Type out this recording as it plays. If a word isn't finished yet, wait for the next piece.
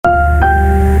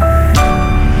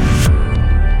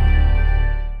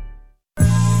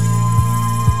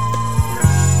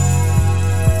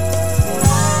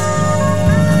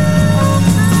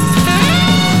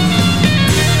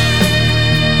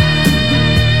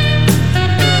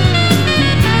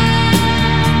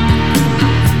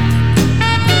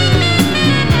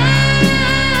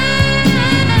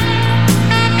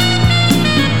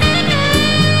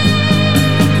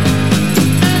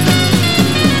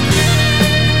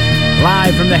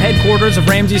Live from the headquarters of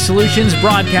Ramsey Solutions,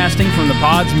 broadcasting from the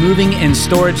Pods Moving and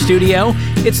Storage Studio,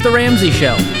 it's The Ramsey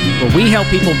Show, where we help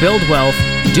people build wealth,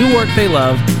 do work they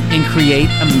love, and create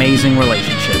amazing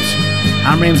relationships.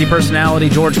 I'm Ramsey personality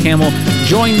George Kamel,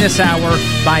 joined this hour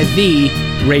by the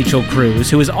Rachel Cruz,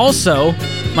 who is also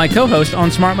my co-host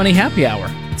on Smart Money Happy Hour.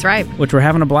 That's right. Which we're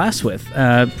having a blast with.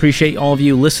 Appreciate all of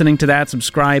you listening to that,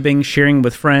 subscribing, sharing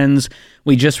with friends.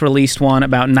 We just released one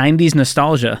about 90s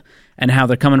nostalgia and how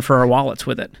they're coming for our wallets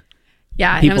with it.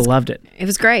 Yeah. People loved it. It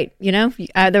was great. You know,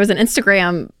 there was an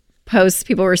Instagram post.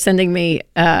 People were sending me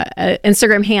an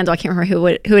Instagram handle. I can't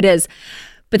remember who it is.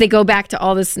 But they go back to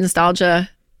all this nostalgia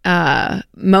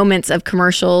moments of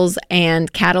commercials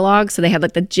and catalogs. So they had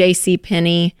like the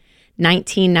JCPenney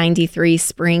 1993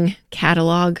 spring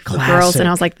catalog for girls, and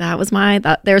I was like, there's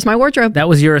my wardrobe. That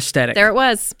was your aesthetic. There it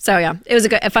was. So yeah, it was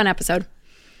a fun episode.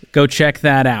 Go check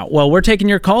that out. Well, we're taking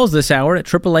your calls this hour at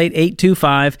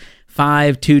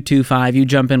 888-825-5225. You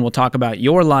jump in, we'll talk about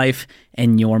your life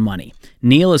and your money.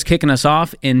 Neil is kicking us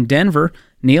off in Denver.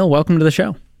 Neil, welcome to the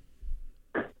show.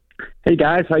 Hey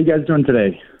guys, how you guys doing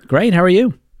today? Great. How are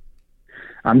you?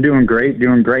 I'm doing great.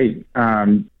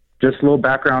 Just a little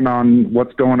background on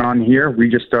what's going on here. We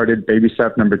just started baby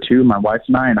step number 2, my wife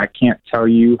and I can't tell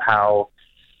you how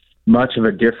much of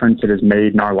a difference it has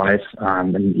made in our life,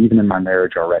 and even in my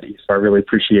marriage already. So I really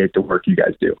appreciate the work you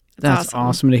guys do. That's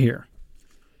awesome to hear.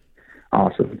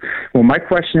 Awesome. Well, my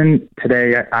question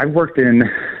today, I've worked in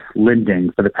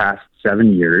lending for the past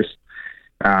 7 years,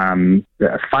 5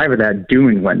 of that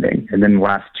doing lending, and then the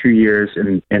last 2 years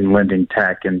in lending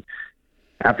tech. And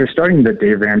after starting the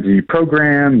Dave Ramsey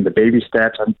program, the baby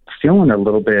steps, I'm feeling a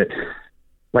little bit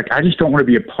like I just don't want to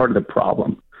be a part of the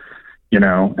problem, you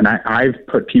know. And I've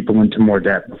put people into more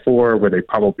debt before where they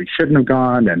probably shouldn't have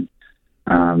gone, and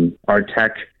our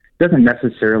tech doesn't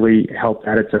necessarily help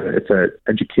that. It's a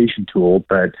education tool,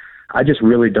 but I just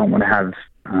really don't want to have.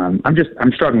 I'm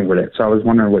struggling with it, so I was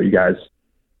wondering what you guys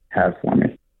have for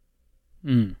me.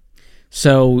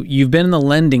 So you've been in the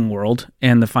lending world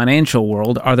and the financial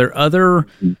world. Are there other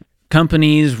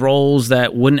companies, roles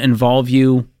that wouldn't involve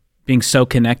you being so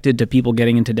connected to people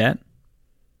getting into debt?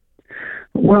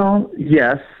 Well,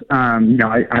 yes. I'm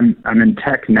in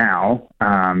tech now,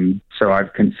 so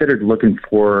I've considered looking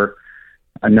for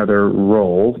another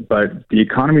role. But the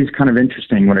economy is kind of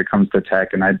interesting when it comes to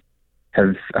tech, and I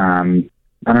don't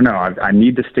know. I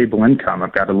need the stable income.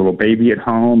 I've got a little baby at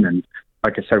home, and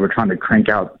like I said, we're trying to crank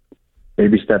out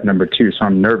baby step number 2, so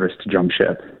I'm nervous to jump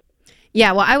ship.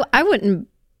 Yeah, well, I wouldn't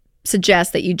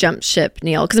suggest that you jump ship,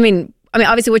 Neil, because I mean,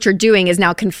 obviously what you're doing is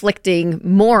now conflicting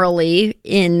morally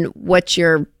in what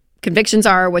your convictions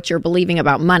are, what you're believing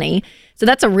about money. So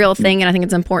that's a real thing, and I think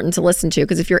it's important to listen to,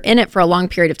 because if you're in it for a long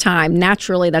period of time,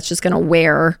 naturally that's just going to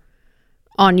wear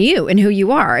on you and who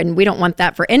you are, and we don't want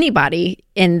that for anybody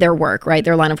in their work, right?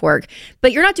 Their line of work.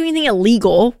 But you're not doing anything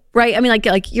illegal, right? I mean,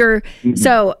 like you're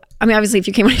so. I mean, obviously, if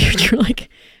you came on here, you're like,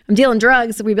 I'm dealing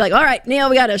drugs, we'd be like, all right,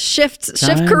 Neil, we got to shift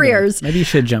careers. Maybe you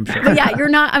should jump ship. But yeah, you're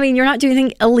not doing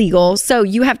anything illegal. So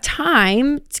you have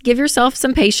time to give yourself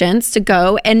some patience to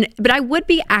go. But I would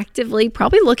be actively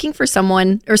probably looking for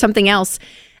someone or something else.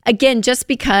 Again, just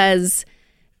because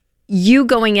you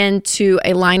going into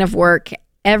a line of work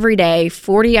every day,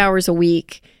 40 hours a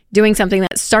week, doing something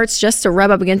that starts just to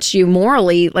rub up against you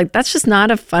morally, like that's just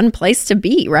not a fun place to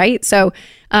be, right? So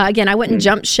again, I wouldn't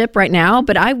jump ship right now,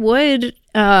 but I would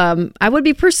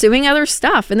be pursuing other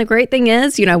stuff. And the great thing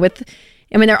is, there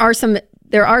are some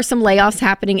layoffs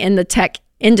happening in the tech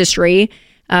industry.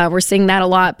 We're seeing that a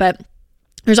lot, but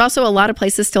there's also a lot of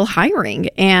places still hiring.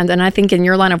 And I think in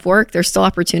your line of work, there's still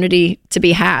opportunity to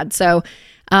be had. So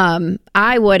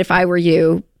I would, if I were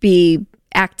you, be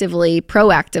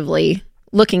proactively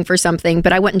looking for something,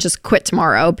 but I wouldn't just quit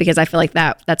tomorrow, because I feel like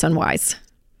that's unwise.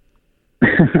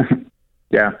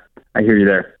 Yeah, I hear you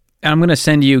there. And I'm going to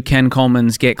send you Ken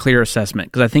Coleman's Get Clear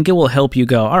assessment, because I think it will help you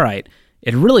go, all right,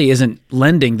 it really isn't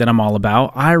lending that I'm all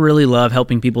about. I really love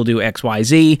helping people do X, Y,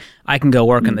 Z. I can go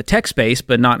work in the tech space,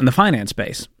 but not in the finance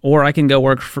space. Or I can go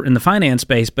work in the finance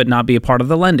space, but not be a part of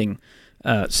the lending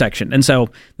section. And so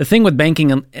the thing with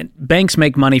banking, banks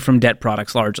make money from debt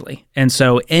products largely. And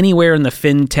so anywhere in the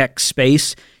fintech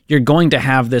space, you're going to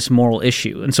have this moral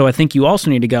issue. And so I think you also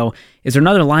need to go, is there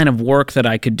another line of work that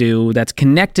I could do that's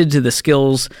connected to the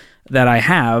skills that I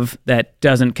have that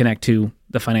doesn't connect to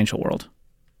the financial world?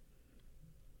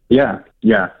 Yeah.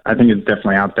 I think it's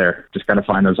definitely out there. Just got to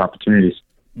find those opportunities.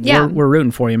 Yeah. We're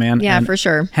rooting for you, man. Yeah, and for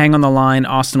sure. Hang on the line.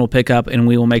 Austin will pick up, and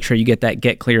we will make sure you get that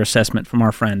Get Clear assessment from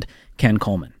our friend Ken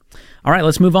Coleman. All right,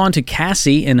 let's move on to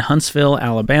Cassie in Huntsville,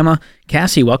 Alabama.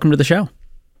 Cassie, welcome to the show.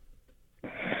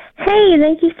 Hey,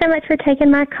 thank you so much for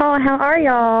taking my call. How are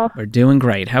y'all? We're doing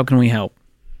great. How can we help?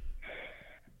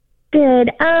 Good.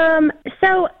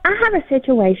 So I have a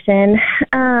situation.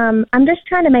 I'm just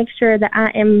trying to make sure that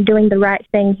I am doing the right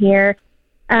thing here.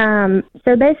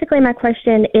 So basically my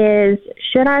question is,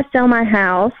 should I sell my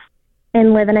house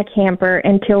and live in a camper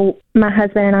until my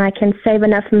husband and I can save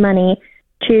enough money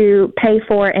to pay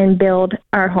for and build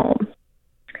our home?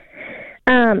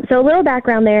 So a little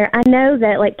background there. I know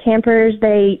that like campers,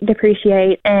 they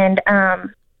depreciate, and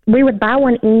we would buy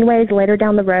one anyways later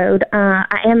down the road.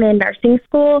 I am in nursing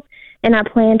school, and I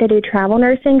plan to do travel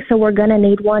nursing, so we're going to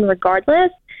need one regardless.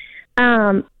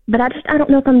 But I don't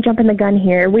know if I'm jumping the gun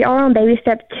here. We are on baby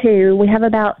step 2. We have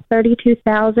about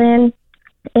 $32,000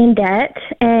 in debt,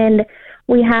 and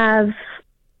we have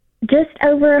just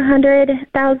over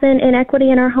 $100,000 in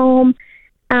equity in our home.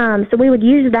 So we would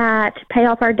use that to pay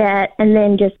off our debt and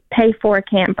then just pay for a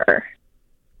camper.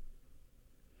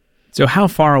 So how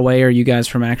far away are you guys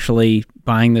from actually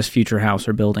buying this future house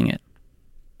or building it?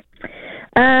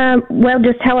 Well,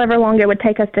 just however long it would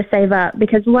take us to save up,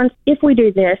 because if we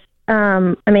do this,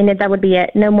 that would be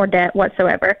it. No more debt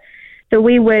whatsoever. So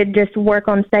we would just work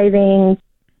on saving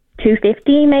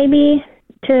 $250 maybe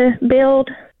to build.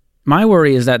 My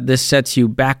worry is that this sets you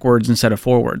backwards instead of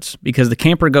forwards, because the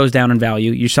camper goes down in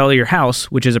value. You sell your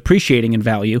house, which is appreciating in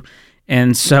value.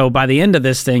 And so by the end of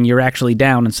this thing, you're actually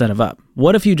down instead of up.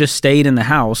 What if you just stayed in the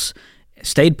house,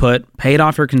 stayed put, paid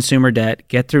off your consumer debt,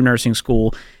 get through nursing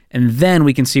school, and then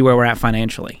we can see where we're at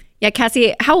financially? Yeah,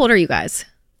 Cassie, how old are you guys?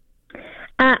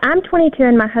 I'm 22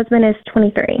 and my husband is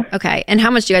 23. Okay. And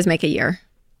how much do you guys make a year?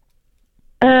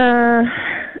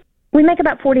 We make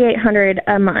about $4,800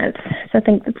 a month. So I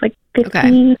think it's like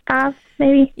 55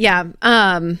 maybe. Yeah.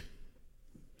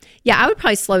 Yeah, I would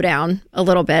probably slow down a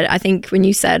little bit. I think when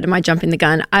you said, am I jumping the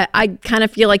gun? I kind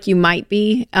of feel like you might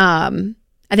be. I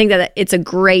think that it's a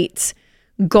great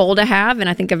goal to have, and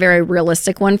I think a very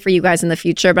realistic one for you guys in the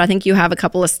future. But I think you have a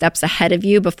couple of steps ahead of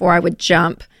you before I would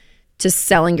jump to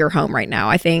selling your home right now.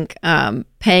 I think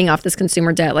paying off this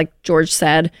consumer debt, like George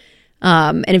said,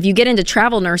 and if you get into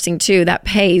travel nursing too, that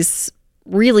pays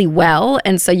really well.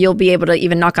 And so you'll be able to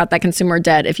even knock out that consumer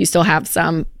debt if you still have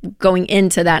some going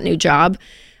into that new job.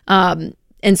 And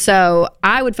so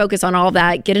I would focus on all of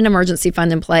that, get an emergency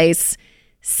fund in place,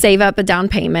 save up a down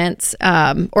payment.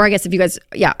 Or I guess if you guys,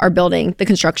 are building the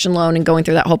construction loan and going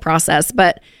through that whole process.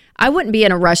 But I wouldn't be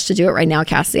in a rush to do it right now,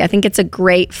 Cassie. I think it's a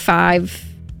great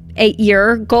 5-8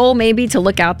 year goal maybe to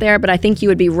look out there. But I think you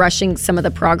would be rushing some of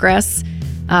the progress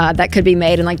that could be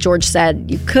made. And like George said,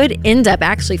 you could end up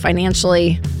actually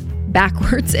financially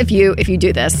backwards if you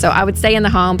do this. So I would stay in the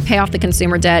home, pay off the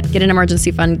consumer debt, get an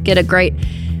emergency fund, get in a great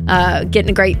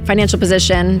financial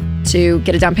position to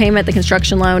get a down payment, the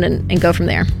construction loan, and go from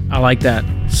there. I like that.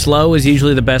 Slow is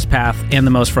usually the best path and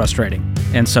the most frustrating.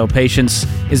 And so patience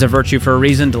is a virtue for a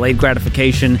reason. Delayed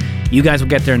gratification. You guys will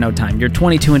get there in no time. You're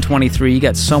 22 and 23. You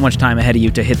got so much time ahead of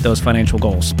you to hit those financial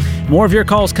goals. More of your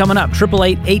calls coming up.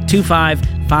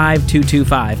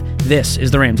 888-825-5225. This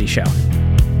is The Ramsey Show.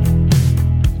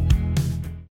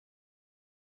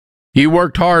 You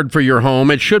worked hard for your home.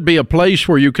 It should be a place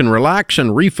where you can relax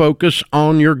and refocus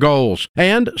on your goals.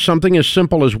 And something as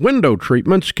simple as window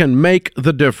treatments can make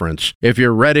the difference. If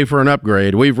you're ready for an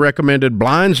upgrade, we've recommended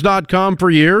Blinds.com for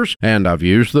years, and I've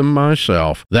used them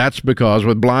myself. That's because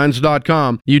with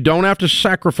Blinds.com, you don't have to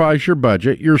sacrifice your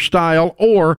budget, your style,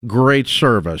 or great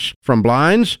service. From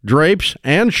blinds, drapes,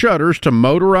 and shutters to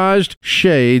motorized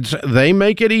shades, they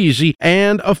make it easy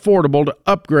and affordable to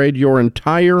upgrade your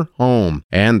entire home.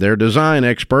 And their design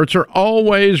experts are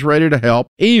always ready to help,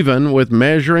 even with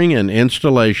measuring and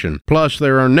installation. Plus,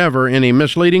 there are never any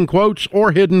misleading quotes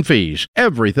or hidden fees.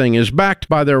 Everything is backed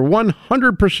by their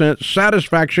 100%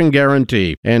 satisfaction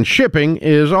guarantee, and shipping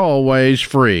is always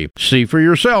free. See for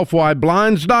yourself why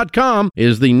Blinds.com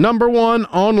is the #1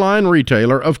 online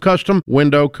retailer of custom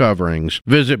window coverings.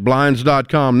 Visit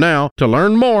Blinds.com now to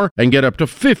learn more and get up to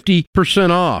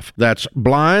 50% off. That's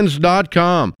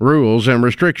Blinds.com. Rules and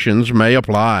restrictions may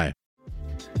apply.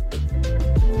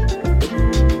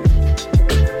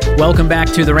 Welcome back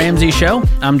to The Ramsey Show.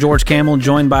 I'm George Campbell,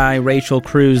 joined by Rachel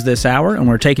Cruz this hour, and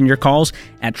we're taking your calls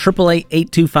at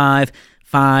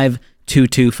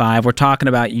 888-825-5225. We're talking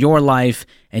about your life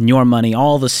and your money,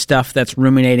 all the stuff that's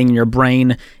ruminating in your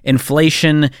brain,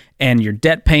 inflation and your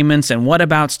debt payments, and what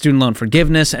about student loan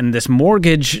forgiveness, and this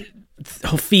mortgage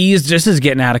fees just is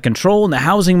getting out of control in the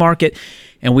housing market.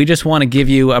 And we just want to give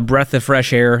you a breath of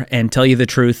fresh air and tell you the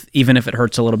truth, even if it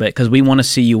hurts a little bit, because we want to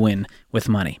see you win with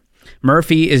money.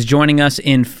 Murphy is joining us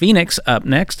in Phoenix up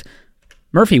next.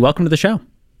 Murphy, welcome to the show.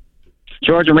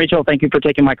 George and Rachel, thank you for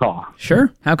taking my call.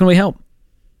 Sure. How can we help?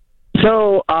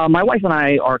 So my wife and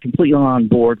I are completely on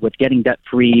board with getting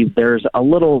debt-free. There's a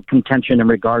little contention in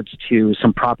regards to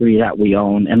some property that we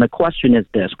own. And the question is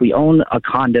this. We own a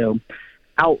condo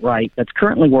outright that's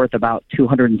currently worth about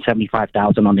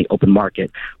 $275,000 on the open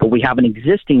market. But we have an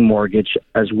existing mortgage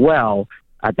as well,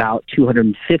 about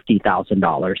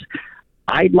 $250,000.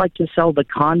 I'd like to sell the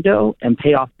condo and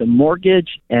pay off the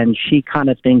mortgage. And she kind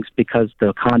of thinks because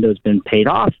the condo's been paid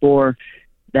off for,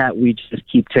 that we just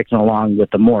keep ticking along with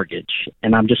the mortgage.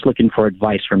 And I'm just looking for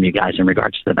advice from you guys in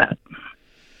regards to that.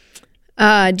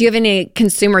 Do you have any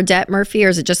consumer debt, Murphy, or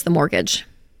is it just the mortgage?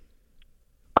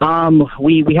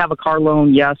 We have a car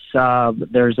loan, yes.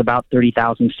 There's about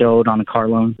 $30,000 still owed on a car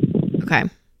loan. Okay.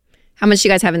 How much do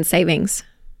you guys have in savings?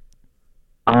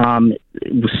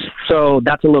 So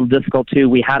that's a little difficult too.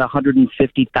 We had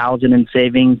 $150,000 in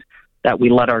savings that we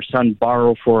let our son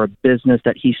borrow for a business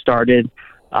that he started.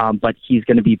 But he's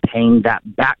going to be paying that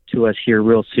back to us here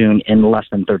real soon in less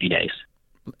than 30 days.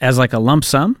 As like a lump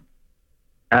sum?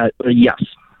 Yes.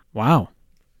 Wow.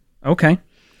 Okay.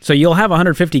 So you'll have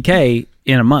 $150K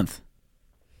in a month.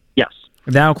 Yes.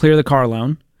 That'll clear the car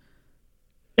loan.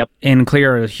 Yep. And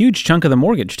clear a huge chunk of the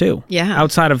mortgage too. Yeah.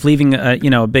 Outside of leaving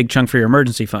a big chunk for your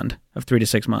emergency fund of 3 to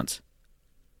 6 months.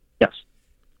 Yes.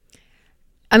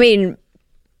 I mean,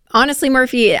 honestly,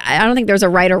 Murphy, I don't think there's a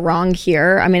right or wrong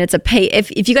here. I mean, it's a pay.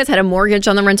 If you guys had a mortgage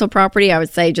on the rental property, I would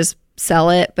say just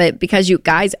sell it. But because you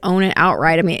guys own it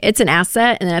outright, I mean, it's an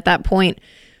asset. And then at that point,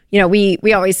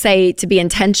 we always say to be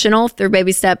intentional through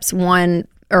baby steps 1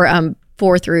 or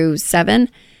 4 through 7,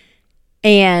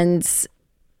 and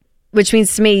which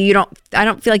means to me, I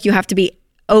don't feel like you have to be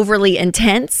overly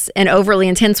intense. And overly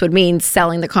intense would mean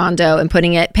selling the condo and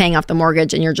paying off the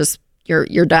mortgage, and you're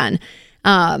done. So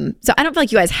I don't feel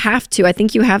like you guys have to. I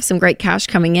think you have some great cash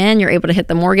coming in. You're able to hit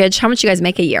the mortgage. How much do you guys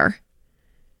make a year?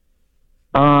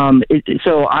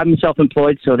 So I'm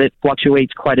self-employed, so that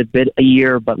fluctuates quite a bit a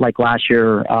year. But like last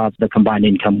year, the combined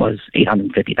income was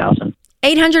 $850,000.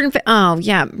 Oh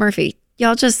yeah, Murphy,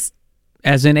 y'all just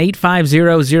as in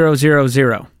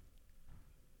 850,000.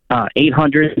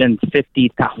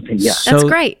 850,000. Yeah, So that's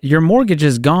great. Your mortgage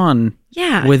is gone.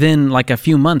 Yeah. Within like a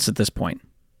few months at this point.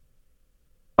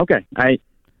 Okay.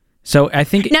 So I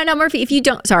think No, Murphy. If you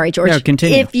don't, sorry, George. No,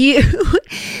 continue. If you,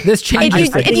 this changes.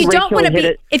 if you don't want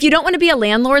to be a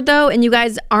landlord though, and you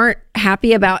guys aren't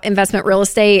happy about investment real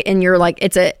estate, and you're like,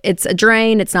 it's a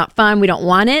drain, it's not fun, we don't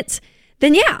want it,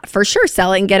 then yeah, for sure,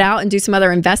 sell it and get out and do some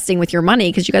other investing with your money,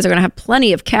 because you guys are going to have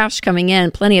plenty of cash coming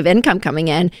in, plenty of income coming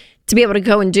in to be able to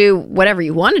go and do whatever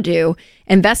you want to do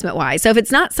investment wise. So if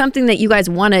it's not something that you guys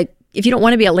want to, if you don't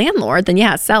want to be a landlord, then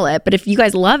yeah, sell it. But if you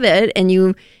guys love it and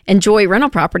you enjoy rental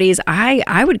properties,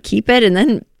 I would keep it and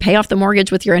then pay off the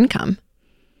mortgage with your income.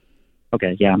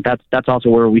 Okay, yeah, that's also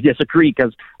where we disagree,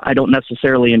 because I don't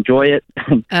necessarily enjoy it.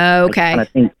 Okay.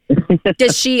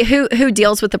 Does she? Who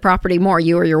deals with the property more,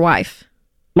 you or your wife?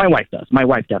 My wife does. My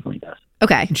wife definitely does.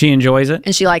 Okay. She enjoys it?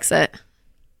 And she likes it?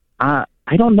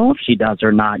 I don't know if she does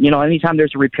or not. Anytime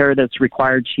there's a repair that's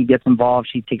required, she gets involved.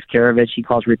 She takes care of it. She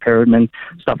calls repairmen,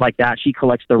 stuff like that. She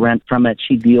collects the rent from it.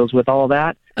 She deals with all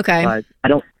that. Okay. But I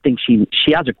don't think she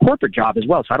has a corporate job as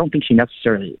well, so I don't think she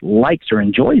necessarily likes or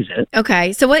enjoys it.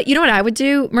 Okay. So what I would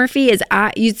do, Murphy, is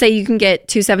you'd say you can get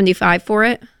 $275 for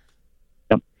it?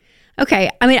 Yep. Okay.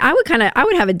 I mean, I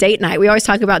would have a date night. We always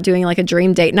talk about doing like a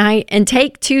dream date night, and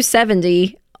take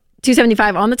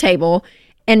 $275 on the table,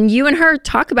 and you and her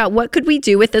talk about what could we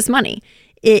do with this money.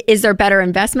 Is there better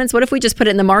investments? What if we just put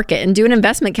it in the market and do an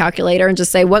investment calculator and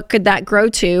just say, what could that grow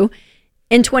to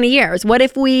in 20 years? What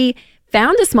if we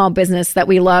found a small business that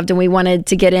we loved and we wanted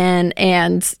to get in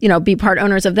and, be part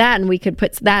owners of that, and we could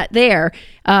put that there?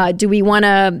 Do we want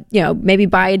to, maybe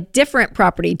buy a different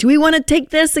property? Do we want to take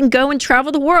this and go and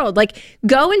travel the world? Like,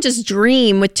 go and just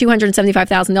dream with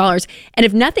 $275,000. And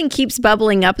if nothing keeps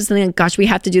bubbling up as something like, gosh, we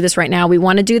have to do this right now, we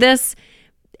want to do this,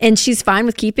 and she's fine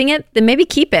with keeping it, then maybe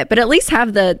keep it. But at least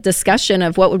have the discussion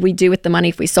of what would we do with the money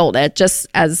if we sold it, just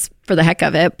as for the heck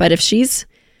of it. But if she's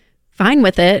fine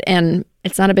with it and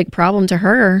it's not a big problem to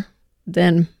her,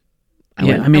 then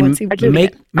making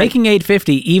 $850,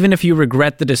 even if you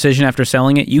regret the decision after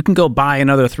selling it, you can go buy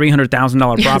another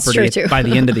 $300,000 property by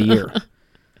the end of the year.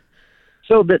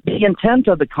 So the intent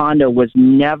of the condo was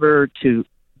never to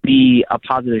be a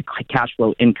positive cash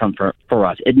flow income for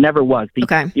us. It never was.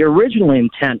 The original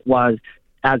intent was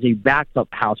as a backup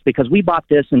house, because we bought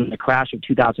this in the crash of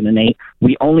 2008.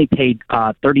 We only paid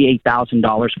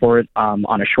 $38,000 for it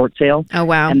on a short sale. Oh,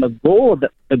 wow. And the goal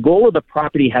of the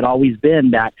property had always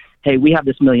been that, hey, we have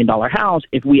this $1 million house.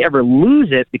 If we ever lose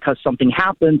it because something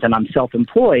happens and I'm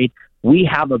self-employed, we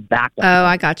have a backup. Oh,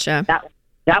 I gotcha.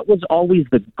 That was always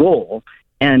the goal.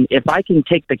 And if I can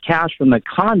take the cash from the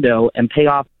condo and pay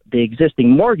off the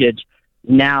existing mortgage,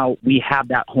 now we have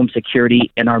that home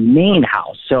security in our main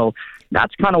house. So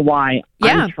that's kind of why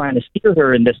I'm trying to steer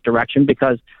her in this direction,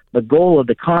 because the goal of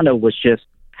the condo was just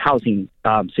housing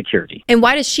security. And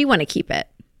why does she want to keep it?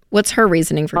 What's her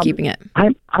reasoning for keeping it?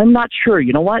 I'm not sure.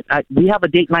 You know what? We have a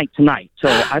date night tonight, so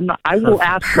I will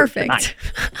ask her tonight.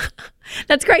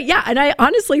 That's great. Yeah, and I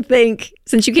honestly think,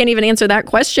 since you can't even answer that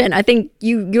question, I think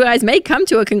you guys may come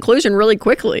to a conclusion really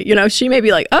quickly. You know, she may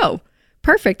be like, "Oh,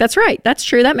 perfect. That's right. That's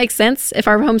true. That makes sense. If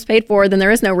our home's paid for, then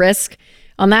there is no risk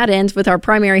on that end with our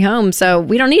primary home, so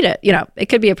we don't need it." You know, it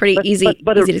could be a pretty easy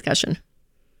discussion.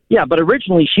 Yeah, but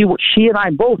originally she and I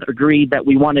both agreed that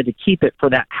we wanted to keep it for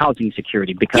that housing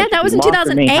security, because that was in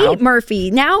 2008, Murphy.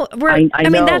 Now we're I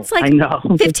mean that's like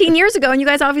 15 years ago, and you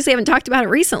guys obviously haven't talked about it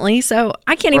recently, so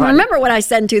I can't even remember what I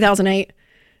said in 2008.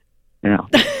 Yeah.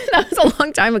 That was a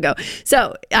long time ago.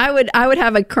 So I would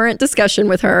have a current discussion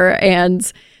with her,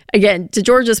 and again, to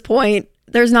George's point,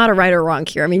 there's not a right or wrong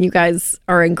here. I mean, you guys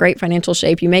are in great financial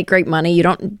shape. You make great money. You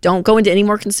don't go into any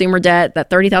more consumer debt. That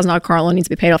 $30,000 car loan needs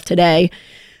to be paid off today.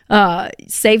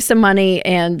 Save some money,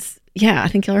 and I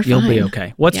think you'll You'll be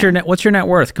okay. What's your net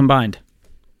worth combined?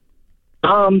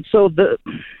 So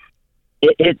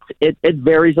it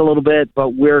varies a little bit,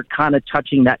 but we're kind of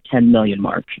touching that $10 million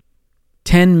mark.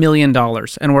 $10 million,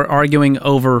 and we're arguing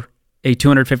over a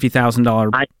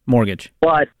 $250,000 mortgage.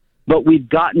 But we've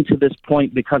gotten to this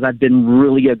point because I've been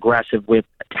really aggressive with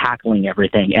tackling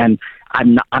everything, and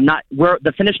I'm not.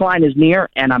 The finish line is near,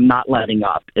 and I'm not letting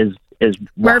up. Is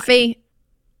Murphy?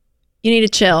 You need to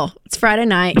chill. It's Friday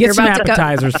night. Get some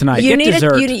appetizers tonight. Get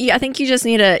dessert. I think you just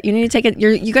need to take it.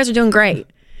 You guys are doing great.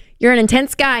 You're an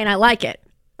intense guy, and I like it.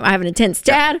 I have an intense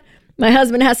dad. My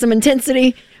husband has some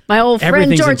intensity. My old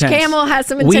friend George Camel has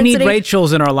some intensity. We need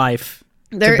Rachels in our life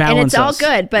to balance and it's all us.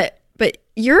 good. But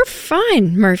you're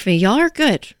fine, Murphy. Y'all are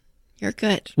good. You're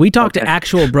good. We talk to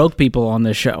actual broke people on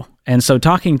this show. And so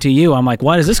talking to you, I'm like,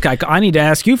 why does this guy? I need to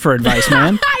ask you for advice,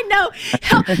 man. I know.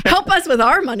 Help us with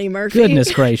our money, Murphy.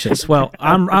 Goodness gracious. Well,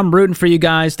 I'm rooting for you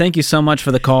guys. Thank you so much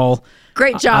for the call.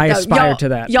 Great job. I aspire to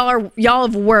that. Y'all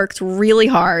have worked really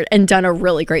hard and done a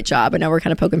really great job. I know we're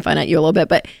kind of poking fun at you a little bit,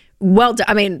 but well done.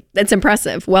 I mean, it's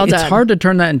impressive. Well done. It's hard to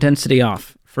turn that intensity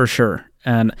off, for sure.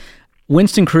 And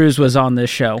Winston Cruz was on this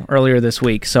show earlier this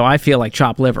week, so I feel like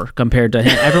chopped liver compared to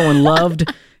him. Everyone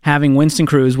loved having Winston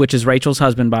Cruz, which is Rachel's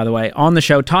husband, by the way, on the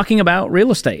show talking about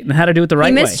real estate and how to do it the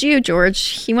right way. He missed you,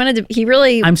 George. He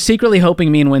really... I'm secretly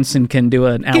hoping me and Winston can do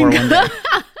an hour one day.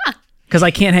 Because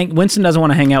I can't hang... Winston doesn't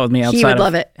want to hang out with me outside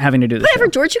of having to do this. Whatever,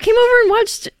 George, you came over and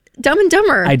watched Dumb and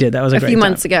Dumber. I did. That was a few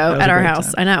months ago at our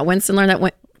house. I know. Winston learned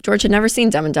that George had never seen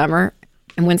Dumb and Dumber.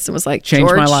 And Winston was like,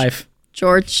 Changed my life.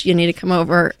 George, you need to come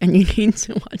over and you need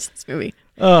to watch this movie.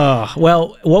 Oh,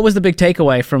 well, what was the big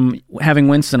takeaway from having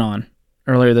Winston on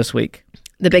earlier this week?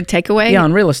 The big takeaway? Yeah,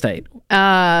 on real estate.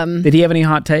 Did he have any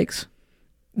hot takes?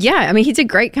 Yeah, I mean, he did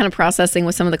great kind of processing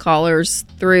with some of the callers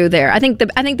through there. I think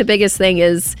the biggest thing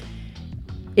is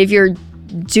if you're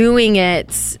doing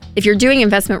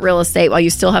investment real estate while you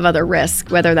still have other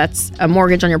risk, whether that's a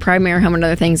mortgage on your primary home and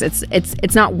other things,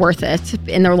 it's not worth it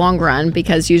in the long run,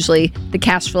 because usually the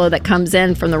cash flow that comes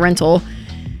in from the rental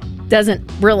doesn't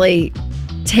really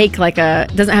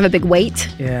doesn't have a big weight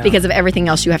because of everything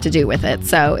else you have to do with it.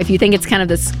 So if you think it's kind of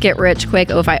this get rich quick,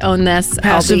 if I own this,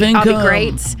 I'll be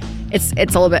great. It's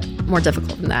a little bit more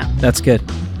difficult than that. That's good.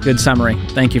 Good summary.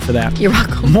 Thank you for that. You're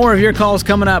welcome. More of your calls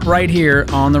coming up right here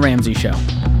on The Ramsey Show.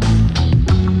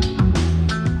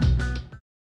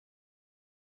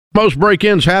 Most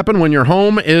break-ins happen when your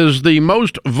home is the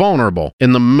most vulnerable,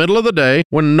 in the middle of the day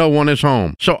when no one is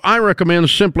home. So I recommend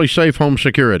Simply Safe Home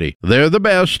Security. They're the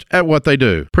best at what they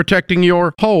do, protecting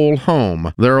your whole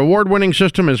home. Their award-winning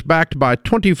system is backed by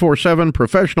 24/7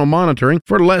 professional monitoring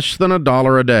for less than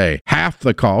 $1 a day, half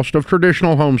the cost of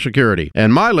traditional home security.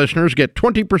 And my listeners get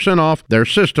 20% off their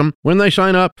system when they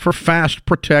sign up for Fast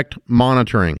Protect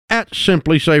monitoring at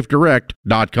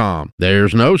simplysafedirect.com.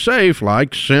 There's no safe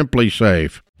like Simply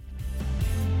Safe.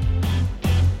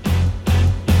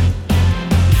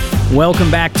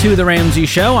 Welcome back to The Ramsey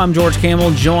Show. I'm George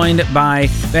Camel, joined by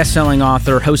best-selling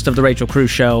author, host of The Rachel Cruz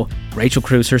Show, Rachel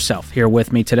Cruz herself, here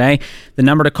with me today. The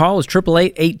number to call is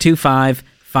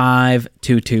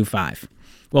 888-825-5225.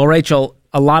 Well, Rachel,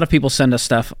 a lot of people send us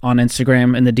stuff on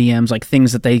Instagram in the DMs, like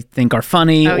things that they think are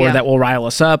funny that will rile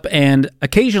us up. And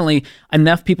occasionally,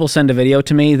 enough people send a video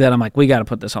to me that I'm like, we got to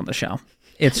put this on the show.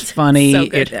 It's funny. So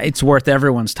good. It's worth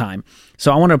everyone's time.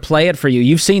 So I want to play it for you.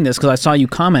 You've seen this because I saw you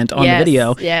comment on the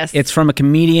video. Yes. It's from a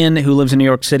comedian who lives in New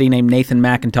York City named Nathan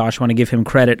McIntosh. I want to give him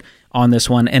credit on this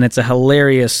one, and it's a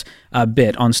hilarious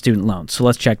bit on student loans. So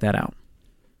let's check that out.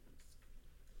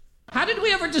 How did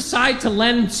we ever decide to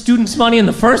lend students money in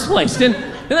the first place? Didn't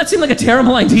that seem like a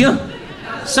terrible idea?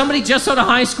 Somebody just out of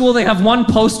high school, they have one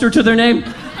poster to their name.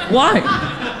 Why?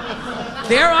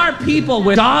 There are people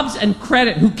with jobs and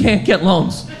credit who can't get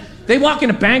loans. They walk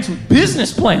into banks with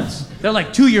business plans. They're like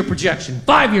 2-year projection,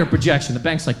 5-year projection. The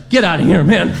bank's like, get out of here,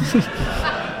 man.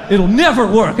 It'll never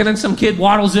work. And then some kid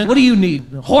waddles in. What do you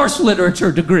need? A horse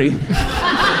literature degree. Okay.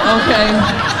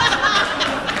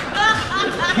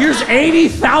 Here's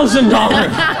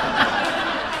 $80,000.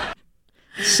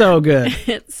 So good.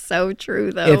 It's so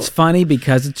true, though. It's funny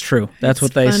because it's true. That's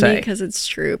what they say. Because it's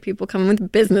true. People come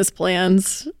with business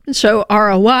plans, show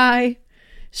ROI,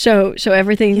 show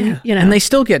everything, you know. And they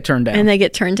still get turned down. And they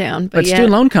get turned down. But yet,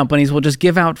 student loan companies will just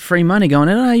give out free money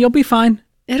going, you'll be fine.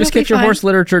 Just get your horse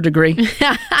literature degree.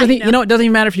 It doesn't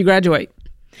even matter if you graduate.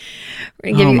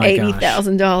 We're going to give you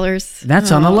 $80,000.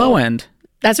 That's on the low end.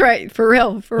 That's right. For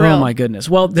real. Oh, my goodness.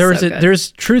 Well,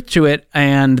 there's truth to it,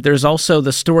 and there's also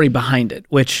the story behind it,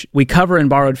 which we cover in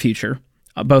Borrowed Future,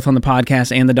 both on the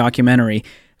podcast and the documentary.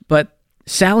 But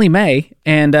Sally Mae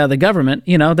and the government,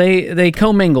 they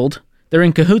commingled. They're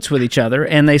in cahoots with each other,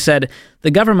 and they said, the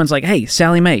government's like, hey,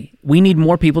 Sally Mae, we need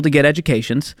more people to get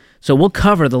educations, so we'll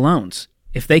cover the loans.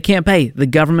 If they can't pay, the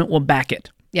government will back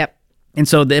it. Yep. And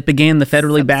so it began the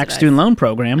federally backed student loan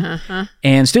program,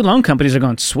 and student loan companies are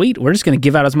going, sweet, we're just going to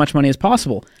give out as much money as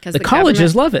possible. The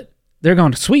colleges love it. They're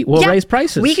going, sweet, we'll raise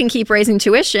prices. We can keep raising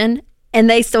tuition, and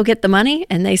they still get the money,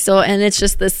 and it's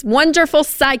just this wonderful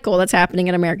cycle that's happening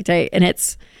in America today, and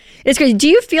it's crazy. Do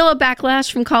you feel a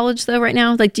backlash from college, though, right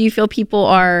now? Like, do you feel people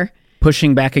are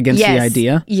pushing back against the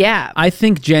idea? Yeah. I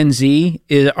think Gen Z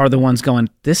are the ones going,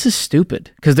 this is stupid,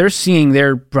 because they're seeing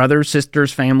their brothers,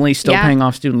 sisters, family still paying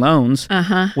off student loans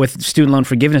with student loan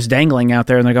forgiveness dangling out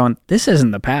there, and they're going, this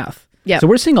isn't the path. Yep. So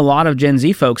we're seeing a lot of Gen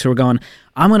Z folks who are going,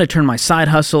 I'm going to turn my side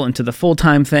hustle into the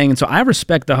full-time thing. And so I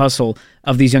respect the hustle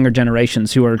of these younger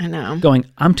generations who are going,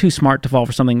 I'm too smart to fall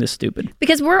for something this stupid.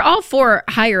 Because we're all for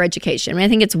higher education. I mean, I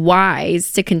think it's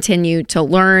wise to continue to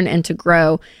learn and to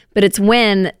grow, but it's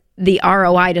when the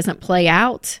ROI doesn't play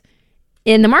out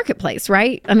in the marketplace,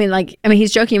 right? I mean,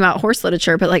 he's joking about horse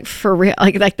literature, but like for real,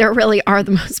 like there really are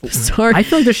the most bizarre. I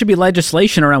feel like there should be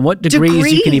legislation around what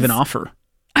degrees you can even offer.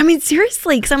 I mean,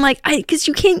 seriously, because I'm like, because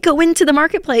you can't go into the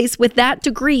marketplace with that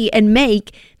degree and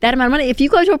make that amount of money. If you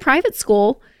go to a private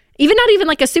school, not even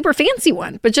like a super fancy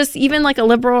one, but just even like a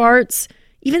liberal arts,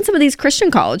 even some of these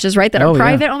Christian colleges, right, that are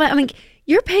private, all that. I mean,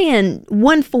 you're paying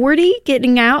 $140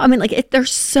 getting out. I mean, like they're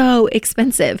so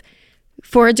expensive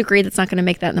for a degree that's not going to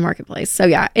make that in the marketplace. So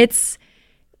yeah,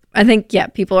 I think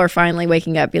people are finally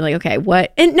waking up, being like, okay,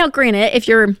 what? And now, granted, if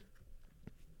you're,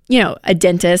 a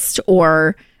dentist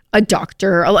or a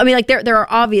doctor, I mean, like there are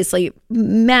obviously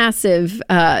massive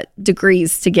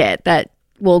degrees to get that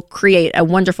will create a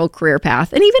wonderful career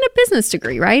path, and even a business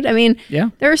degree, right? I mean,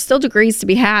 there are still degrees to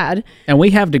be had, and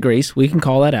we have degrees. We can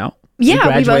call that out.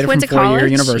 Yeah, we both went to college.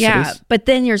 Universities. Yeah, but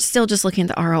then you're still just looking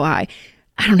at the ROI.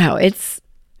 I don't know.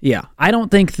 I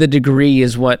don't think the degree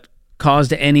is what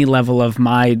caused any level of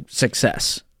my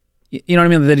success. You know what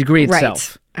I mean? The degree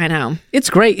itself. Right. I know. It's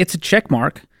great. It's a check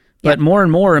mark. But more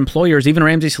and more employers, even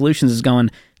Ramsey Solutions is going,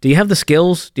 do you have the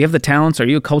skills? Do you have the talents? Are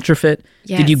you a culture fit?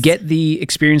 Yes. Did you get the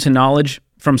experience and knowledge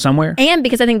from somewhere? And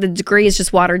because I think the degree is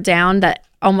just watered down, that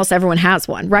almost everyone has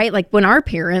one, right? Like when our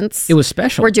parents... It was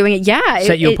special. Were doing it. Yeah.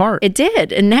 Set you apart. It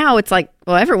did. And now it's like,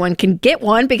 well, everyone can get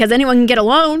one because anyone can get a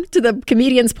loan, to the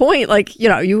comedian's point. Like,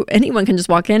 anyone can just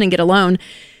walk in and get a loan.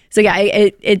 So yeah,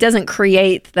 it doesn't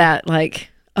create that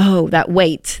that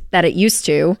weight that it used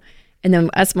to. And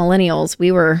then us millennials,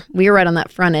 we were right on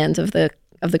that front end of the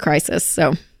crisis.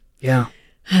 So yeah,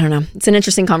 I don't know. It's an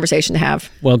interesting conversation to have.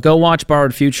 Well, go watch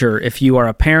Borrowed Future. If you are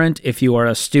a parent, if you are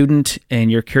a student,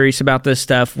 and you're curious about this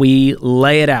stuff, we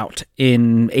lay it out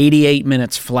in 88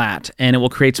 minutes flat, and it will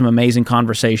create some amazing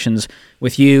conversations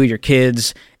with you, your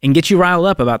kids, and get you riled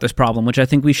up about this problem, which I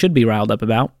think we should be riled up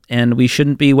about, and we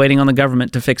shouldn't be waiting on the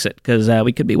government to fix it, because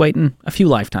we could be waiting a few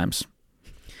lifetimes.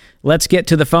 Let's get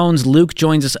to the phones. Luke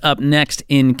joins us up next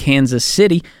in Kansas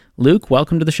City. Luke,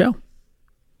 welcome to the show.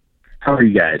 How are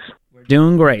you guys? We're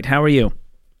doing great. How are you?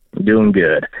 Doing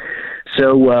good.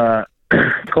 So,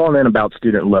 calling in about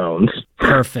student loans.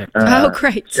 Perfect.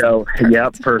 Great. So,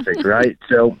 perfect, right?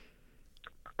 So,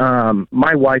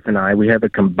 my wife and I, we have a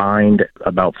combined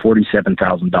about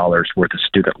 $47,000 worth of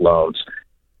student loans.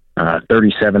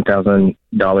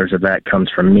 $37,000 of that comes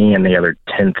from me, and the other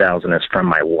 $10,000 is from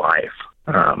my wife.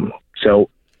 So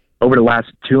over the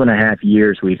last 2.5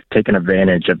 years, we've taken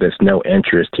advantage of this no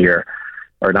interest here,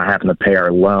 or not having to pay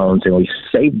our loans, and we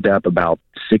saved up about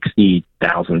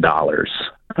 $60,000.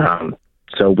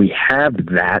 So we have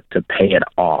that to pay it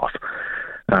off.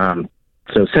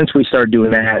 So since we started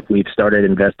doing that, we've started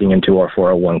investing into our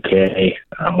 401k,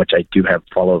 which I do have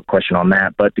a follow-up question on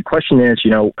that. But the question is,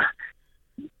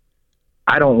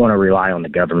 I don't want to rely on the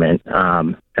government,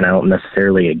 and I don't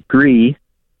necessarily agree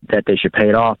that they should pay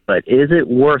it off. But is it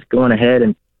worth going ahead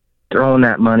and throwing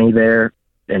that money there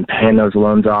and paying those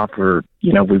loans off? Or,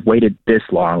 we've waited this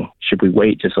long. Should we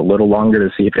wait just a little longer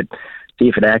to see if it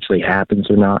actually happens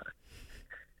or not?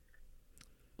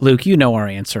 Luke, you know our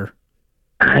answer.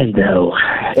 I know.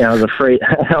 I was afraid.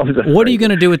 What are you going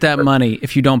to do with that money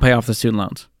if you don't pay off the student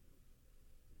loans?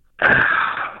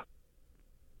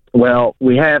 Well,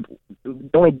 the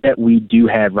only debt we do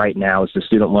have right now is the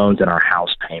student loans and our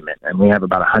house payment, and we have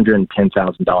about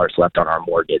 $110,000 left on our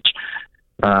mortgage.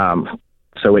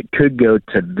 So it could go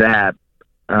to that.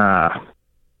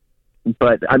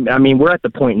 But I mean, we're at the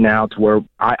point now to where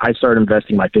I started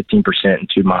investing my 15%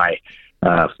 into my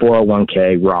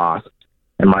 401k Roth.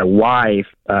 And my wife,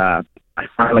 I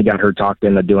finally got her talked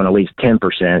into doing at least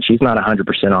 10%. She's not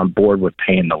 100% on board with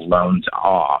paying the loans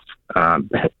off.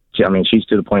 She's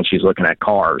to the point she's looking at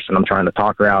cars, and I'm trying to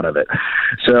talk her out of it.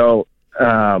 So,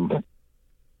 so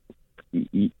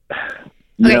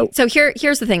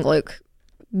here's the thing, Luke.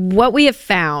 What we have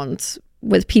found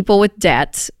with people with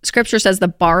debt, Scripture says the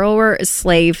borrower is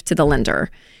slave to the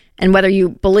lender. And whether you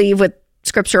believe with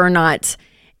Scripture or not,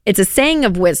 it's a saying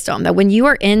of wisdom that when you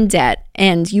are in debt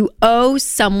and you owe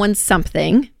someone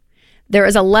something,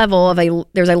 there's a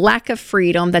lack of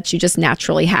freedom that you just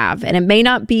naturally have. And it may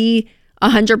not be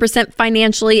 100%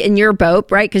 financially in your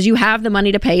boat, right? Because you have the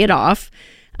money to pay it off.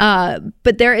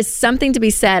 But there is something to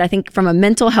be said, I think, from a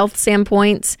mental health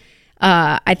standpoint.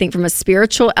 I think from a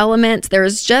spiritual element, there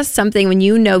is just something when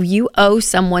you know you owe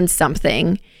someone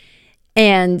something.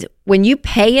 And when you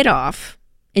pay it off,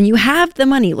 and you have the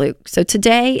money, Luke. So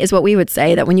today is what we would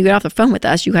say that when you get off the phone with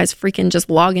us, you guys freaking just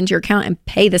log into your account and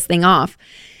pay this thing off.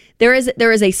 There is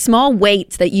a small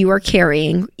weight that you are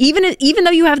carrying, even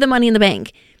though you have the money in the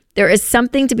bank. There is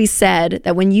something to be said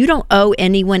that when you don't owe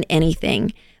anyone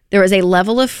anything, there is a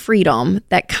level of freedom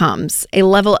that comes, a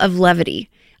level of levity,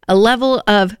 a level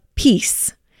of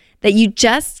peace that you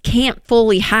just can't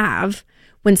fully have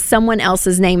when someone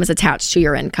else's name is attached to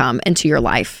your income and to your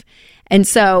life. And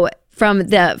so from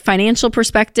the financial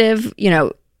perspective,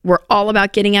 we're all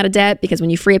about getting out of debt, because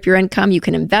when you free up your income, you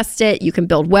can invest it, you can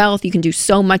build wealth, you can do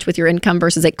so much with your income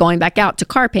versus it going back out to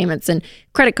car payments and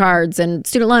credit cards and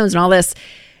student loans and all this.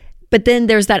 But then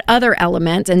there's that other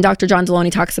element, and Dr. John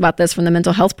Deloney talks about this from the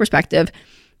mental health perspective,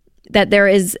 that there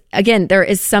is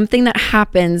something that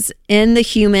happens in the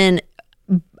human,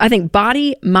 I think,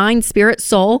 body, mind, spirit,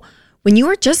 soul, when you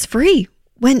are just free,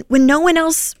 when no one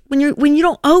else, when you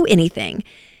don't owe anything.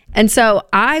 And so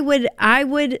I would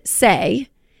say,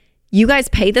 you guys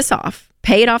pay this off,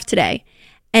 pay it off today.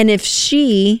 And if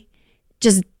she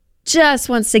just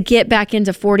wants to get back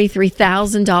into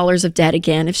 $43,000 of debt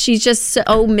again, if she just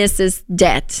so misses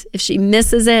debt, if she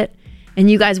misses it,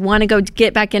 and you guys want to go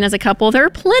get back in as a couple, there are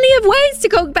plenty of ways to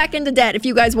go back into debt if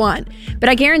you guys want. But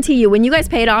I guarantee you, when you guys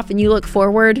pay it off and you look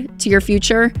forward to your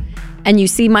future, and you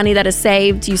see money that is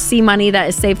saved, you see money that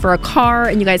is saved for a car,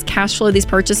 and you guys cash flow these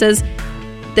purchases,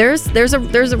 there's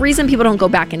a reason people don't go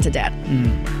back into debt.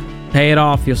 Pay it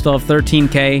off. You'll still have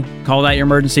 $13K. Call that your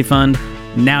emergency fund.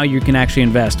 Now you can actually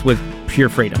invest with pure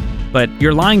freedom. But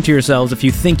you're lying to yourselves if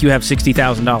you think you have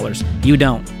 $60,000. You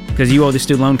don't, because you owe the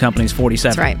student loan companies $47,000.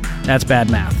 That's right. That's bad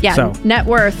math. Yeah. So net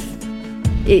worth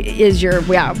is your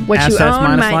what assets you own,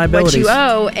 minus liabilities. what you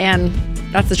owe, and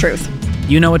that's the truth.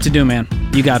 You know what to do, man.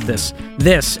 You got this.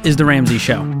 This is The Ramsey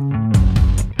Show.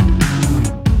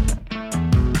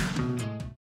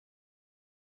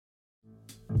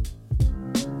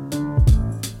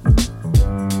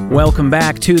 Welcome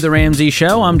back to The Ramsey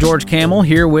Show. I'm George Kamel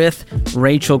here with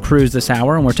Rachel Cruz this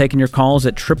hour, and we're taking your calls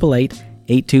at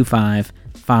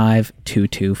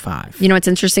 888-825-5225. You know what's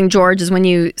interesting, George, is when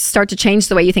you start to change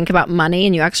the way you think about money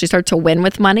and you actually start to win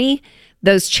with money,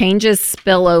 those changes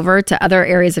spill over to other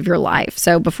areas of your life.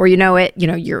 So before you know it,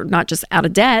 you're not just out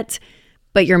of debt,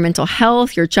 but your mental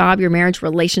health, your job, your marriage,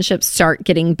 relationships start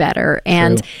getting better.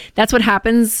 And that's what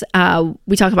happens.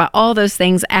 We talk about all those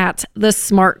things at the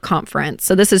SMART Conference.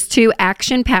 So this is 2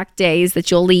 action-packed days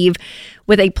that you'll leave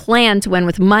with a plan to win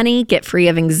with money, get free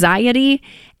of anxiety,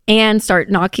 and start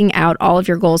knocking out all of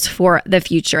your goals for the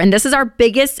future. And this is our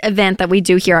biggest event that we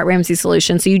do here at Ramsey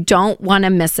Solutions, so you don't want to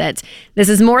miss it. This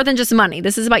is more than just money.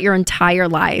 This is about your entire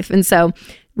life. And so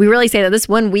we really say that this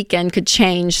one weekend could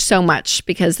change so much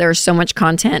because there's so much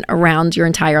content around your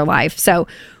entire life. So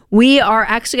we are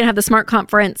actually going to have the SMART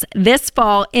Conference this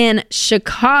fall in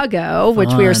Chicago,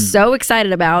 which we are so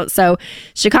excited about. So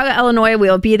Chicago, Illinois,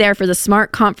 we'll be there for the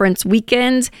SMART Conference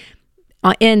weekend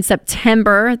in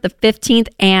September the 15th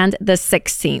and the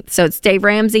 16th. So it's Dave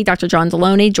Ramsey, Dr. John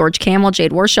Deloney, George Camel,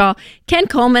 Jade Warshaw, Ken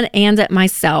Coleman, and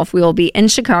myself. We will be in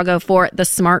Chicago for the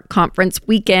SMART Conference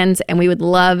weekend, and we would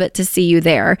love to see you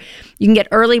there. You can get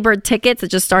early bird tickets that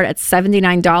just start at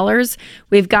 $79.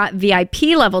 We've got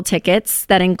VIP level tickets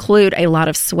that include a lot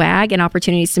of swag and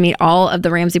opportunities to meet all of the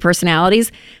Ramsey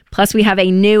personalities. Plus, we have a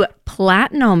new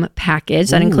platinum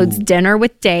package that includes dinner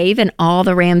with Dave and all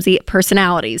the Ramsey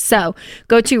personalities. So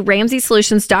go to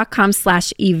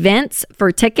RamseySolutions.com/events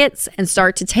for tickets and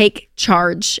start to take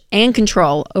charge and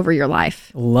control over your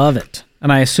life. Love it.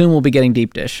 And I assume we'll be getting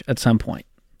deep dish at some point.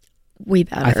 We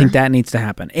better. I think that needs to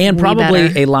happen. And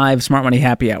probably a live Smart Money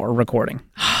Happy Hour recording.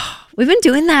 We've been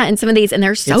doing that in some of these, and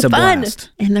they're so It's a fun.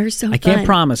 blast. And they're so fun. I can't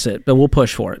promise it, but we'll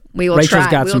push for it. We will Rachel's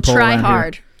try. got We some will pull try around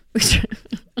hard. here.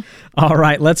 All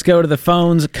right, let's go to the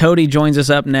phones. Cody joins us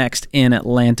up next in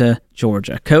Atlanta,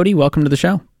 Georgia. Cody, welcome to the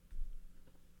show.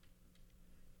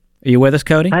 Are you with us,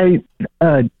 Cody? Yes,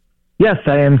 I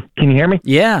am. Can you hear me?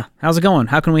 Yeah. How's it going?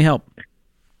 How can we help?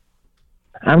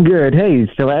 I'm good. Hey,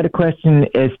 so I had a question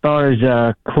as far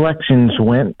as collections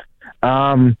went.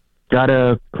 Got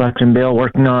a collection bill,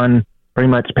 working on pretty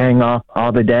much paying off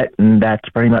all the debt, and that's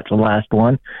pretty much the last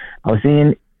one.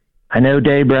 I know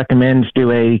Dave recommends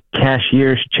do a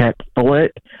cashier's check for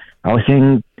it. I was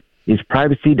seeing, is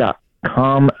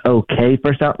privacy.com okay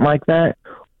for something like that?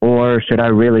 Or should I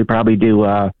really probably do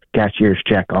a cashier's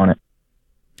check on it?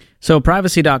 So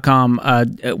privacy.com,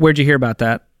 where'd you hear about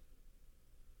that?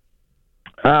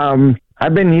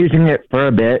 I've been using it for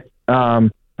a bit.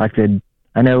 Like I said,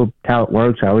 I know how it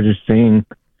works. I was just seeing,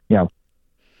 Yeah.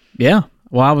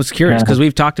 Well, I was curious because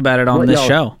we've talked about it on this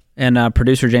show, and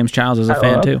producer James Childs is a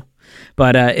fan too.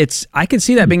 But I could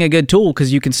see that being a good tool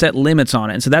because you can set limits on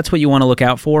it. And so that's what you want to look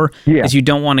out for is you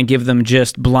don't want to give them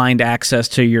just blind access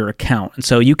to your account. And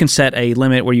so you can set a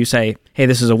limit where you say, hey,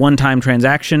 this is a one-time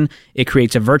transaction. It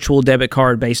creates a virtual debit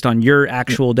card based on your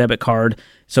actual debit card.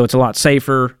 So it's a lot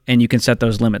safer, and you can set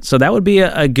those limits. So that would be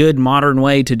a good modern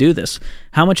way to do this.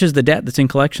 How much is the debt that's in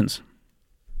collections?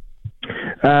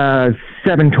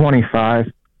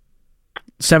 $725.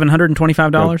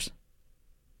 $725?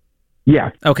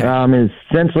 Yeah. Okay.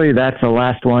 Essentially, that's the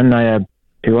last one. I have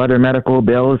 2 other medical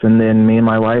bills, and then me and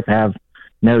my wife have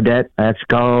no debt. That's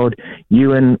called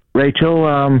you and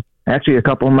Rachel, actually a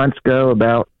couple of months ago,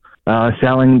 about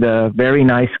selling the very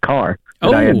nice car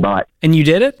that I had bought. And you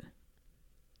did it?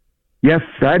 Yes,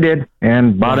 I did,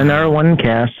 and bought another one in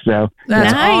cash. So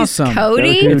that's nice, awesome,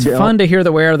 Cody. It's fun to hear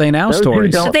the Where Are They Now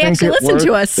stories. But they actually listen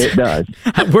to us. It does.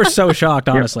 We're so shocked,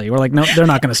 honestly. We're like, no, they're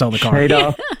not going to sell the car. Paid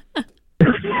off.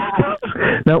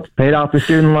 Nope, paid off the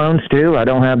student loans too. I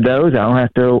don't have those. I don't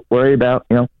have to worry about,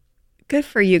 Good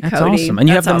for you, That's Cody. awesome. And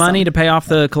you have the money to pay off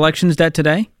the collections debt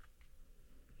today?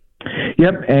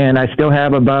 Yep, and I still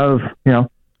have above,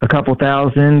 a couple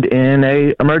thousand in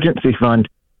a emergency fund.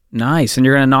 Nice. And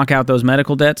you're going to knock out those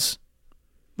medical debts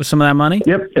with some of that money?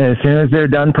 Yep, as soon as they're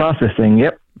done processing.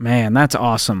 Yep. Man, that's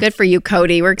awesome. Good for you,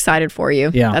 Cody. We're excited for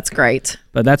you. Yeah. That's great.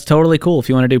 But that's totally cool. If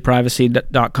you want to do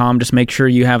privacy.com, just make sure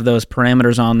you have those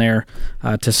parameters on there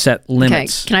to set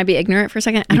limits. Okay, can I be ignorant for a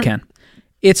second? You can.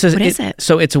 What is it?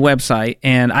 So it's a website,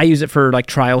 and I use it for like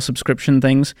trial subscription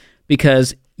things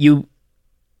because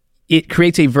it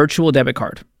creates a virtual debit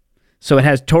card. So it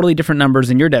has totally different numbers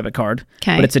than your debit card,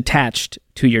 but it's attached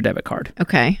to your debit card.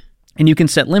 Okay. And you can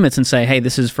set limits and say, hey,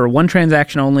 this is for one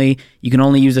transaction only. You can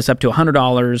only use this up to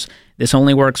 $100. This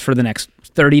only works for the next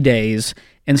 30 days.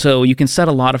 And so you can set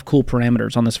a lot of cool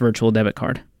parameters on this virtual debit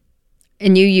card.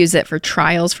 And you use it for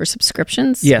trials for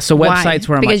subscriptions? Yeah, so websites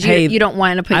where I'm because like, hey, you don't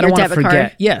want to put I your don't debit forget.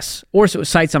 card. Yes. Or so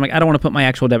sites I'm like, I don't want to put my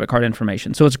actual debit card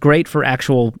information. So it's great for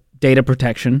actual data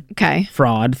protection,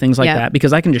 fraud, things like that,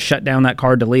 because I can just shut down that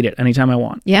card, delete it anytime I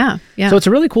want. Yeah. So it's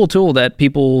a really cool tool that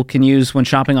people can use when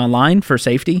shopping online for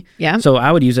safety. Yeah. So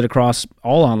I would use it across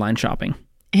all online shopping.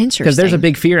 Interesting. Because there's a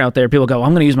big fear out there. People go,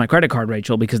 I'm going to use my credit card,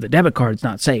 Rachel, because the debit card's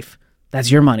not safe. That's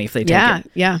your money if they take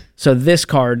it. Yeah. So this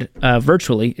card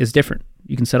virtually is different.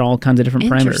 You can set all kinds of different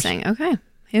parameters. Interesting. Okay.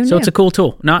 Who So knew? it's a cool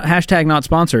tool. Not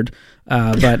sponsored,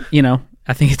 but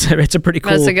I think it's a pretty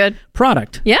cool That's a good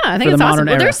product. Yeah, I think for it's the awesome. modern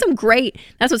Well, era. there's some great.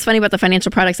 That's what's funny about the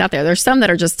financial products out there. There's some that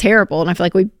are just terrible, and I feel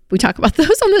like we talk about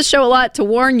those on this show a lot to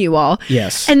warn you all.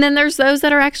 Yes. And then there's those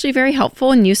that are actually very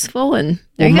helpful and useful. And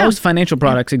there you go. Most financial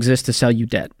products exist to sell you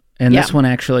debt, and this one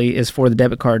actually is for the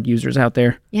debit card users out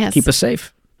there. Yes. Keep us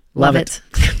safe. Love it.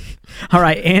 All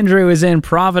right, Andrew is in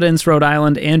Providence, Rhode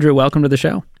Island. Andrew, welcome to the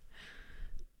show.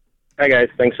 Hi, guys.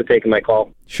 Thanks for taking my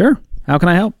call. Sure. How can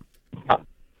I help?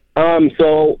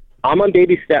 So I'm on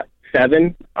baby step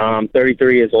 7.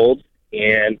 33 years old,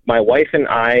 and my wife and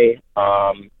I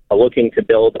are looking to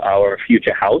build our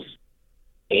future house.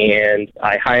 And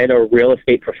I hired a real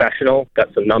estate professional,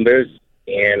 got some numbers,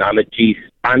 and I'm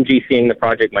GCing the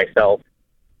project myself.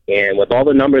 And with all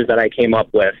the numbers that I came up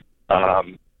with,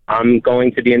 I'm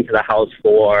going to be into the house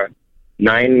for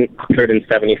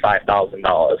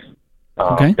 $975,000.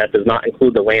 Okay. That does not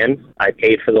include the land. I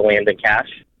paid for the land in cash.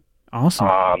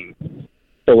 Awesome.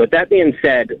 So with that being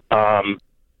said,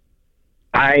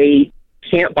 I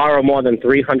can't borrow more than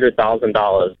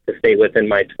 $300,000 to stay within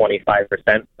my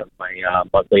 25% of my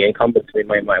monthly income between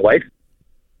me and my wife.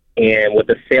 And with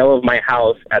the sale of my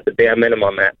house at the bare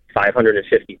minimum at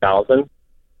 $550,000,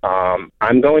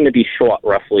 I'm going to be short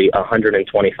roughly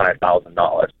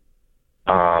 $125,000.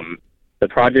 The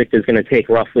project is going to take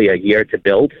roughly a year to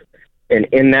build, and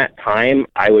in that time,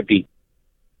 I would be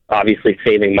obviously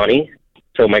saving money.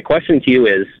 So my question to you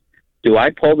is, do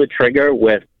I pull the trigger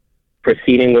with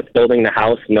proceeding with building the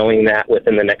house, knowing that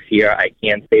within the next year I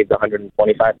can save the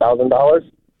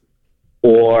 $125,000,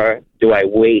 or do I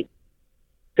wait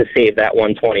to save that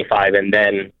 $125,000 and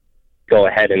then go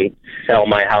ahead and sell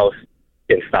my house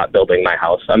and stop building my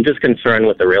house? I'm just concerned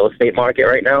with the real estate market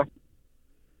right now.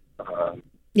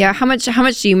 Yeah. How much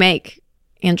do you make,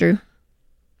 Andrew?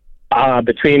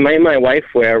 Between me and my wife,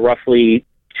 we're roughly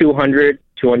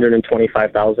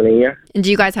 $225,000 a year. And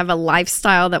do you guys have a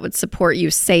lifestyle that would support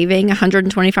you saving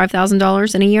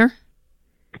 $125,000 in a year?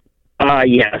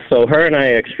 Yeah. So her and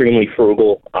I are extremely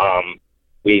frugal.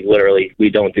 We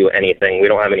don't do anything. We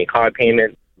don't have any car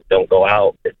payments. We don't go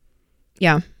out. But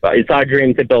it's our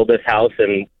dream to build this house,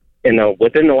 and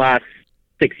within the last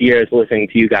 6 years listening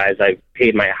to you guys, I've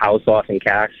paid my house off in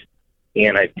cash,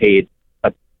 and I've paid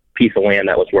a piece of land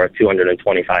that was worth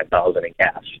 $225,000 in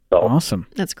cash. So awesome.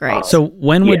 That's great. So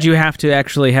when would you have to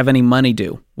actually have any money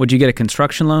due? Would you get a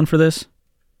construction loan for this?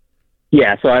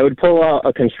 Yeah, so I would pull out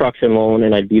a construction loan,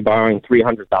 and I'd be borrowing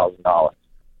 $300,000.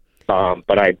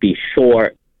 But I'd be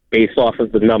short based off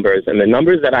of the numbers. And the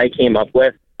numbers that I came up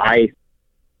with, I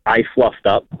fluffed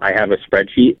up. I have a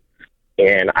spreadsheet,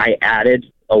 and I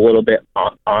added a little bit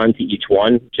onto each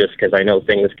one just because I know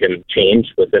things can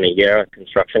change within a year,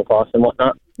 construction costs and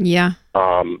whatnot. Yeah.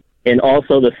 And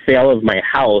also the sale of my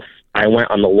house, I went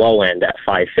on the low end at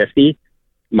 $550,000.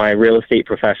 My real estate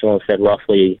professional said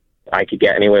roughly I could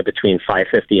get anywhere between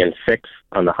 $550,000 and $600,000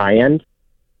 on the high end.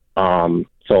 But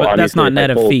that's not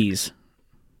net of fees.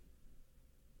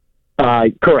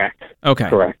 Correct. Okay.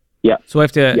 Correct. Yeah. So we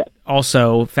have to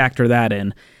also factor that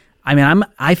in. I mean,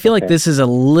 I feel like this is a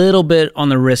little bit on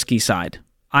the risky side.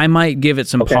 I might give it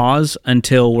some pause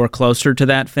until we're closer to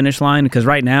that finish line, because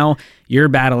right now you're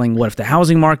battling, what if the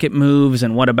housing market moves,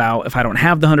 and what about if I don't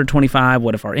have the 125?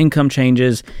 What if our income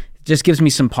changes? It just gives me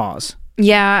some pause.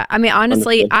 Yeah, I mean,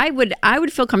 honestly, I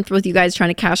would feel comfortable with you guys trying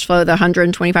to cash flow the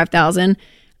 $125,000.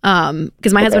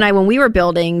 Because my husband and I, when we were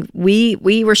building, we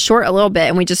were short a little bit,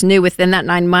 and we just knew within that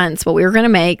 9 months what we were going to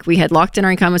make. We had locked in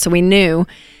our income, and so we knew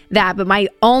that. But my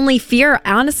only fear,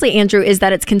 honestly, Andrew, is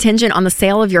that it's contingent on the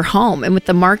sale of your home. And with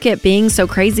the market being so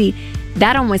crazy,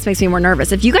 that almost makes me more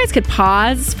nervous. If you guys could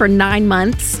pause for 9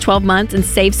 months, 12 months, and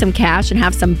save some cash and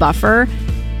have some buffer,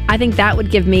 I think that would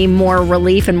give me more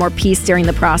relief and more peace during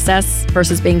the process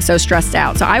versus being so stressed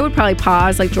out. So I would probably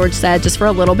pause, like George said, just for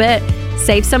a little bit,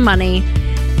 save some money,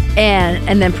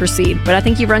 and then proceed. But I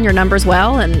think you've run your numbers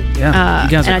well, and you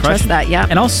guys and are I trust crushing that. Yeah.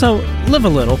 And also live a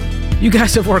little. You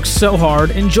guys have worked so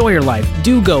hard. Enjoy your life.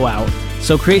 Do go out.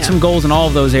 So create some goals in all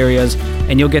of those areas,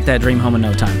 and you'll get that dream home in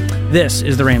no time. This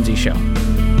is The Ramsey Show.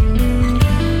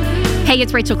 Hey,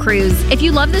 it's Rachel Cruz. If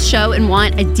you love the show and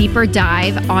want a deeper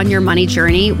dive on your money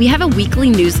journey, we have a weekly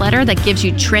newsletter that gives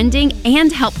you trending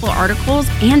and helpful articles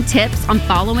and tips on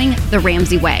following the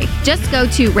Ramsey way. Just go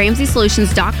to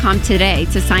RamseySolutions.com today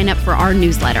to sign up for our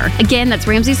newsletter. Again, that's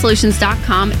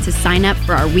RamseySolutions.com to sign up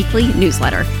for our weekly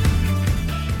newsletter.